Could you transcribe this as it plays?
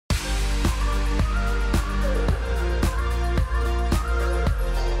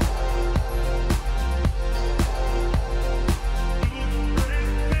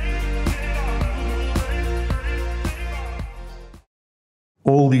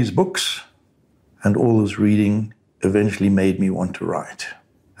All these books and all this reading eventually made me want to write.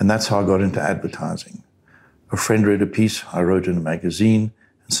 And that's how I got into advertising. A friend read a piece I wrote in a magazine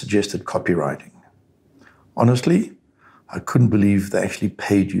and suggested copywriting. Honestly, I couldn't believe they actually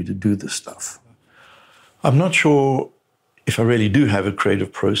paid you to do this stuff. I'm not sure if I really do have a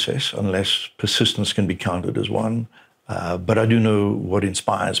creative process, unless persistence can be counted as one, but I do know what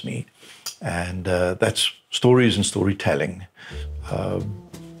inspires me, and that's stories and storytelling.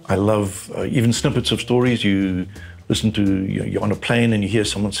 I love even snippets of stories. You listen to, you're on a plane and you hear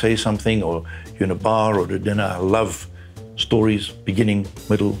someone say something, or you're in a bar or at a dinner. I love stories, beginning,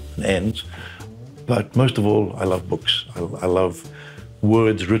 middle, and ends. But most of all, I love books. I love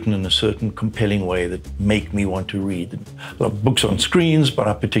words written in a certain compelling way that make me want to read. I love books on screens, but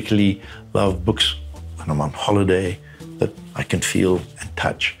I particularly love books when I'm on holiday that I can feel and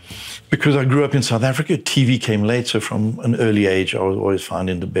touch. Because I grew up in South Africa, TV came late, so from an early age, I was always found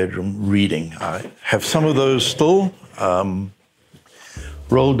in the bedroom reading. I have some of those still.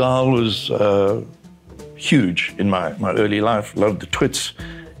 Roald Dahl was huge in my early life. Loved the twits,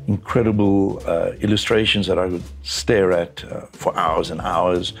 incredible illustrations that I would stare at for hours and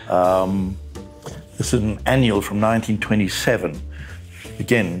hours. This is an annual from 1927.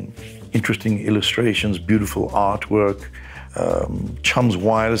 Again, interesting illustrations, beautiful artwork. Chum's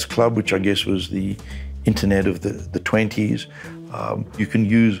Wireless Club, which I guess was the internet of the 20s. You can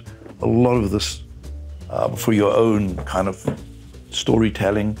use a lot of this for your own kind of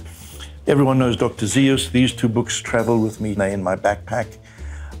storytelling. Everyone knows Dr. Seuss. These two books travel with me in my backpack.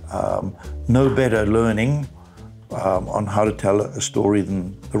 No better learning on how to tell a story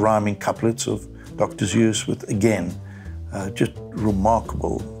than the rhyming couplets of Dr. Seuss with, again, just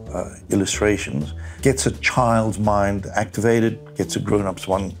remarkable illustrations. Gets a child's mind activated, gets a grown-up's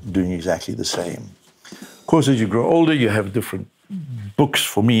one doing exactly the same. Of course, as you grow older, you have different books,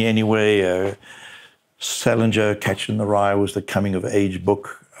 for me anyway. Salinger, Catcher in the Rye was the coming-of-age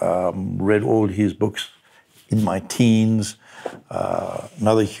book. Read all his books in my teens.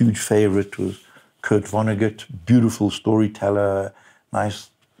 Another huge favorite was Kurt Vonnegut, beautiful storyteller,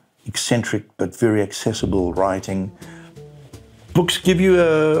 nice, eccentric, but very accessible writing. Books give you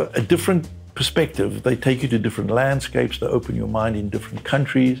a different perspective. They take you to different landscapes. They open your mind in different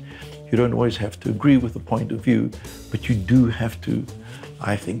countries. You don't always have to agree with the point of view, but you do have to,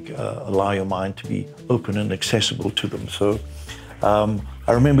 I think, allow your mind to be open and accessible to them. So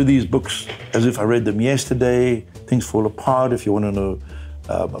I remember these books as if I read them yesterday. Things Fall Apart, if you want to know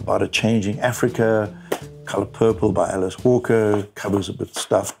about a changing Africa. Color Purple by Alice Walker. Cover's a bit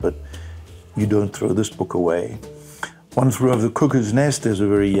stuffed, but you don't throw this book away. One Flew Over the Cuckoo's Nest, there's a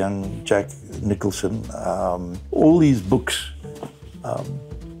very young Jack Nicholson. All these books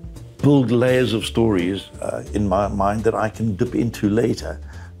build layers of stories in my mind that I can dip into later.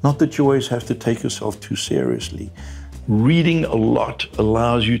 Not that you always have to take yourself too seriously. Reading a lot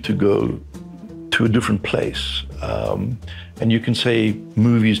allows you to go to a different place. And you can say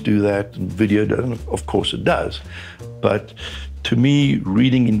movies do that and video doesn't. Of course it does. But to me,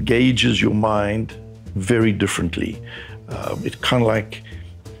 reading engages your mind very differently. It's kind of like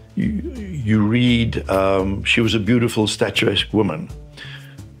you read, she was a beautiful, statuesque woman,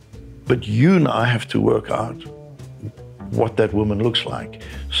 but you and I have to work out what that woman looks like.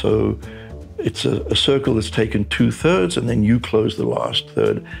 So it's a circle that's taken 2/3 and then you close the last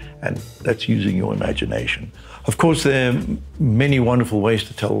third, and that's using your imagination. Of course, there are many wonderful ways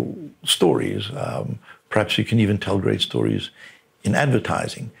to tell stories. Perhaps you can even tell great stories in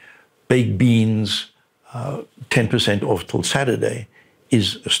advertising. Baked beans, 10% off till Saturday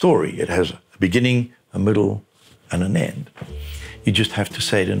is a story. It has a beginning, a middle, and an end. You just have to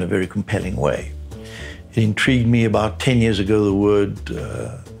say it in a very compelling way. It intrigued me about 10 years ago, the word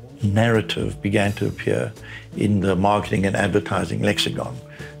narrative began to appear in the marketing and advertising lexicon.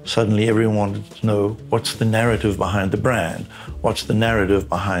 Suddenly everyone wanted to know, what's the narrative behind the brand? What's the narrative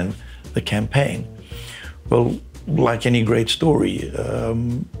behind the campaign? Well, like any great story,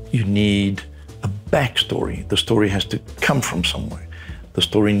 you need a backstory. The story has to come from somewhere. The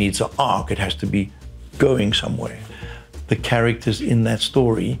story needs an arc. It has to be going somewhere. The characters in that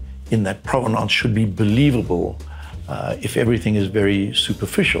story, in that provenance, should be believable. If everything is very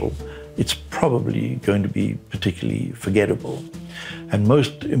superficial, it's probably going to be particularly forgettable. And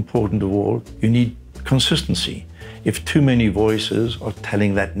most important of all, you need consistency. If too many voices are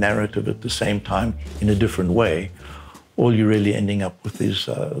telling that narrative at the same time in a different way, all you're really ending up with is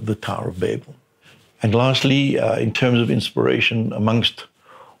the Tower of Babel. And lastly, in terms of inspiration amongst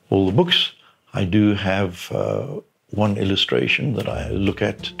all the books, I do have one illustration that I look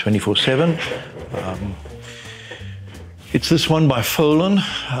at 24/7. It's this one by Folan.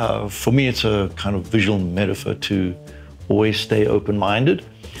 For me, it's a kind of visual metaphor to always stay open-minded.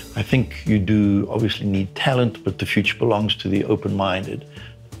 I think you do obviously need talent, but the future belongs to the open-minded.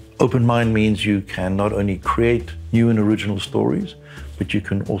 Open mind means you can not only create new and original stories, but you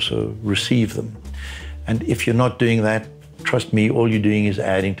can also receive them. And if you're not doing that, trust me, all you're doing is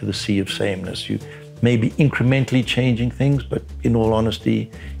adding to the sea of sameness. You may be incrementally changing things, but in all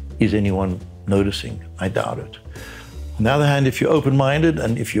honesty, is anyone noticing? I doubt it. On the other hand, if you're open-minded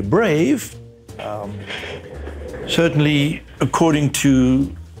and if you're brave, certainly according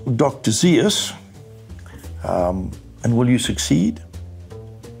to Dr. Zeus, and will you succeed?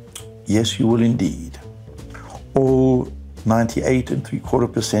 Yes, you will indeed. All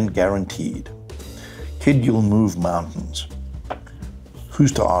 98.75% guaranteed. Kid, you'll move mountains.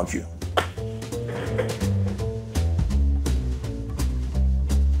 Who's to argue?